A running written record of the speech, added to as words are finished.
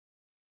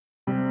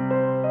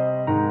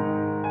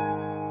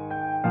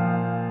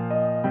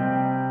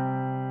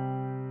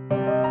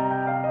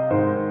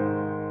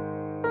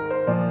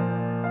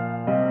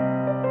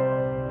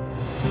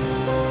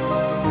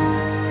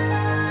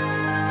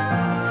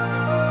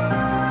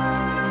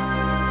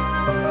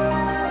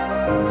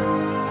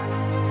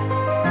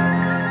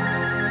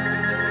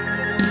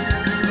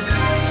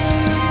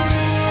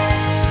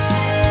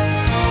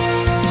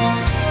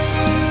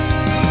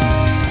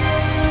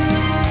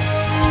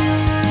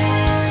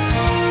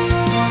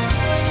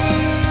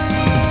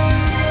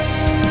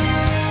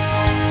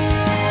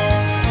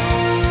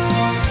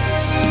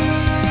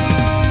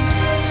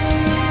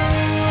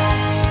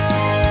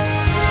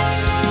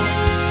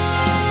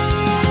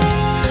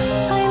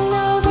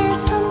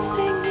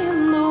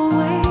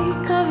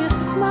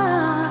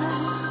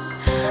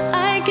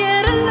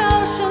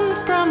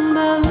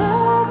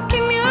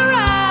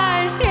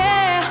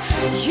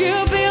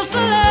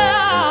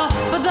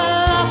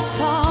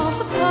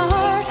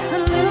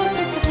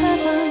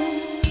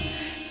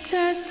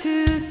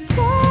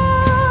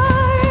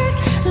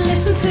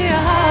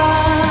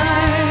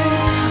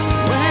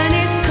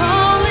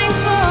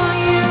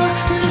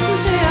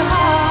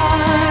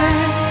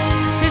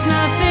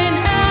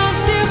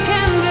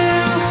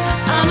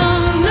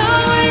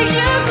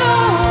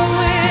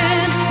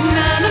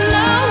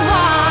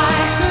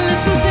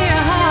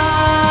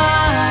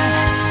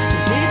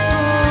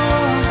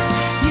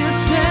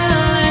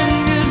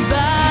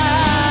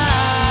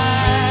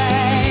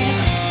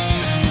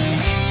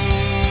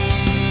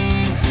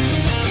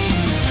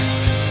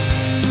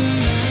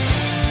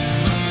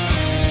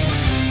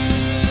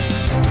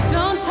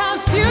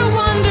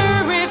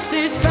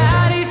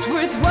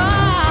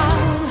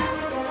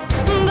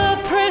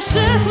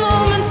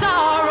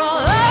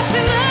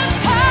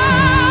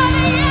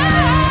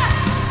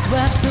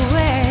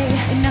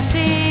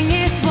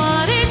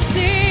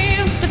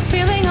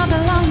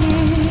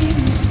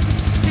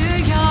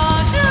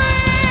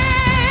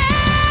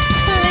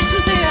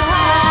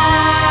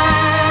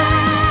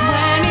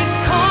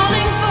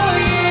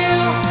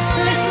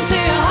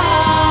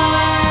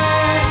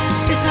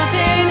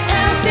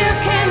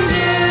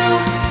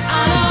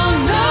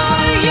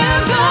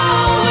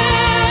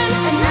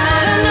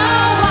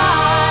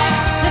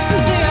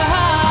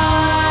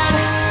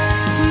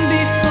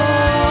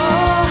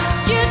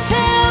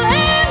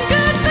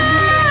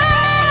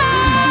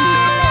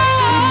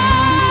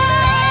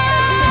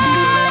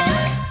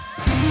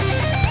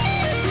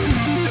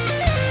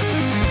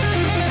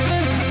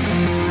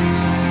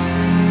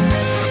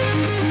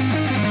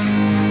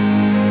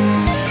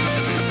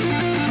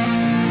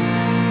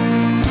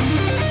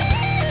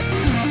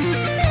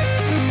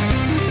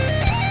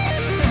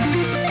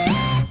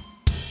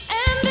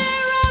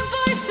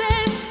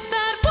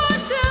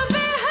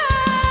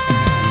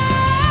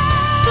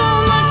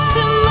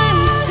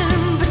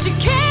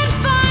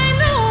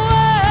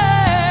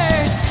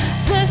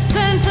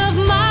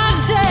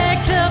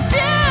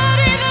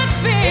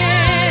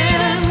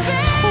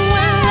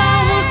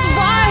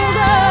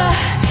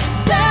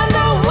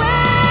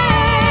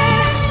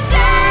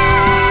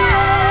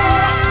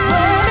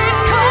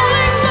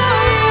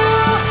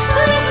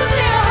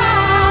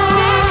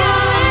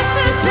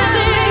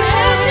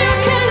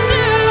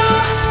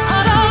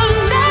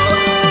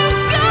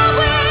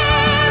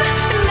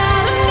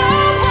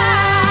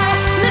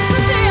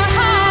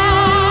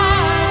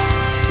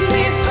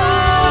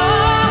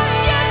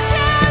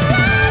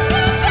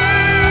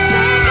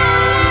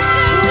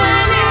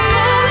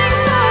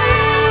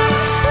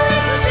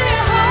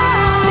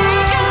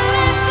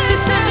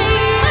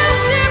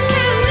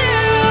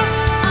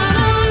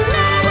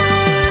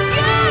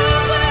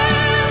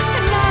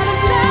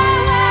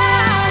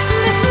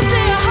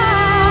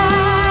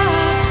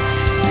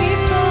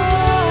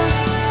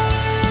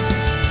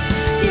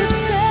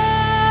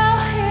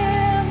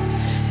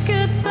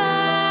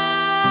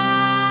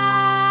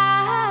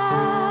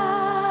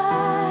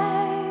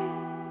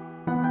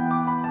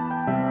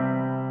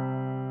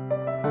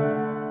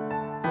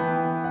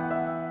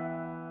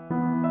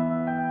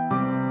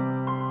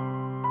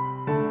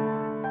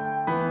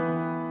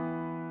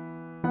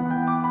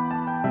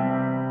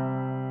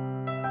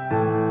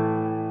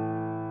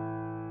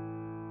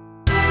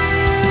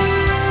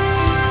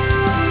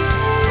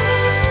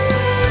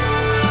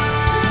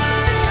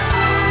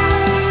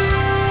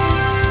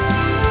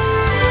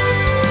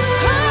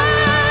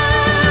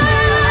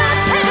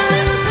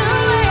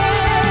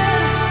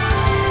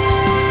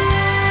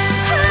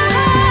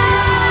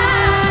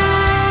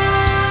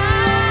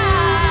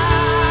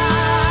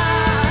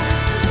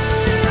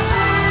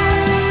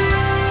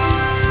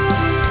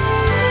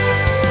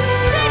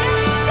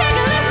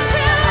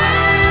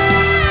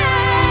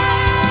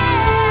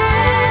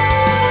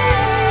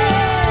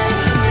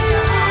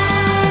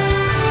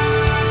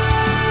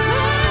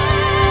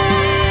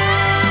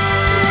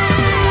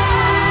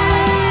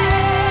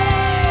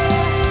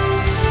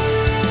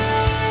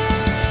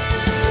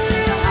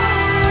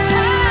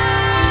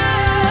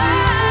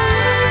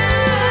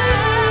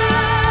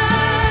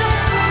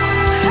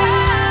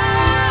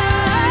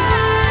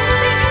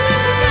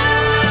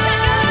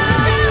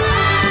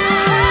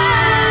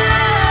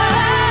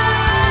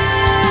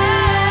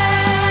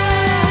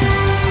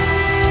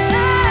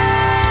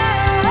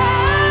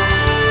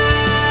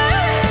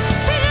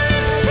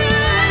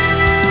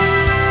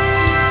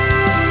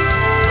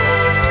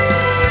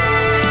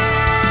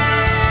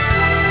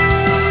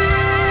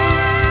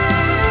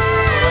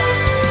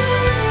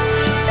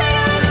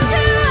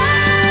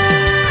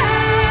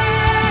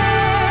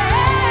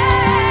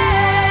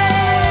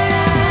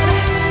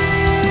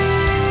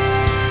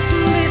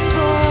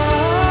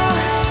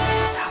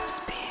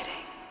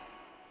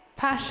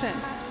passion.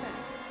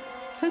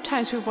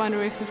 Sometimes we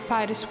wonder if the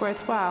fight is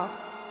worthwhile.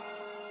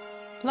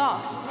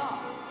 Lost.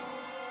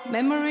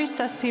 Memories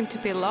that seem to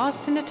be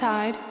lost in the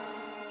tide,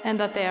 and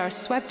that they are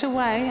swept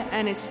away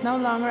and it's no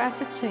longer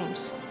as it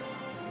seems.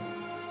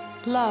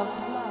 Love.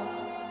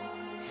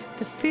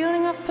 The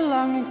feeling of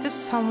belonging to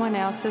someone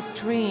else's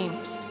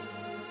dreams.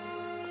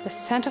 The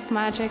scent of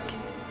magic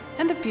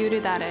and the beauty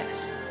that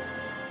is.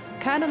 The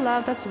kind of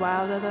love that's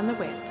wilder than the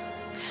wind.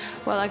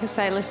 Well, like I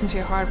say, listen to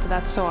your heart, but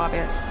that's so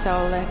obvious.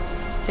 So let's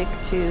stick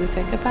to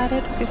think about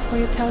it before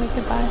you tell your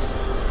goodbyes.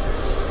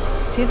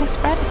 See you next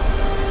Friday.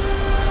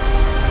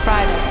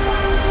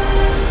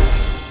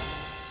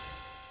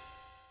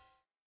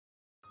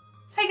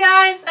 Hey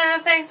guys,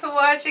 and thanks for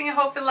watching. I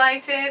hope you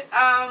liked it.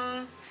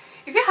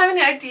 If you have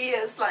any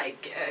ideas,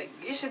 like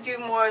you should do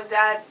more of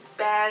that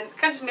band,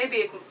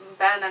 maybe a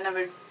band I've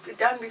never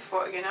done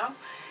before, you know.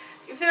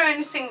 If there are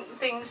anything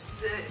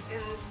things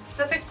in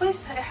specific,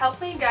 please help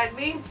me, guide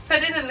me.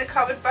 Put it in the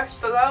comment box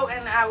below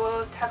and I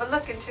will have a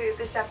look into it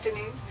this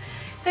afternoon.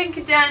 Thank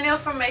you, Daniel,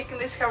 for making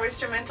this cover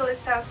instrumental. It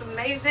sounds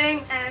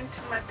amazing. And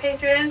to my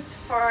patrons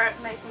for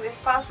making this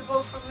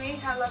possible for me.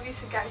 I love you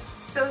guys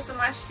so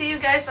much. See you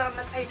guys on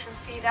the Patreon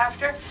feed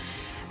after.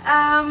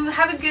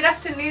 Have a good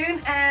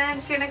afternoon and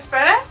see you next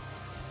Friday.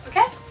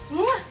 Okay?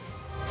 Mwah.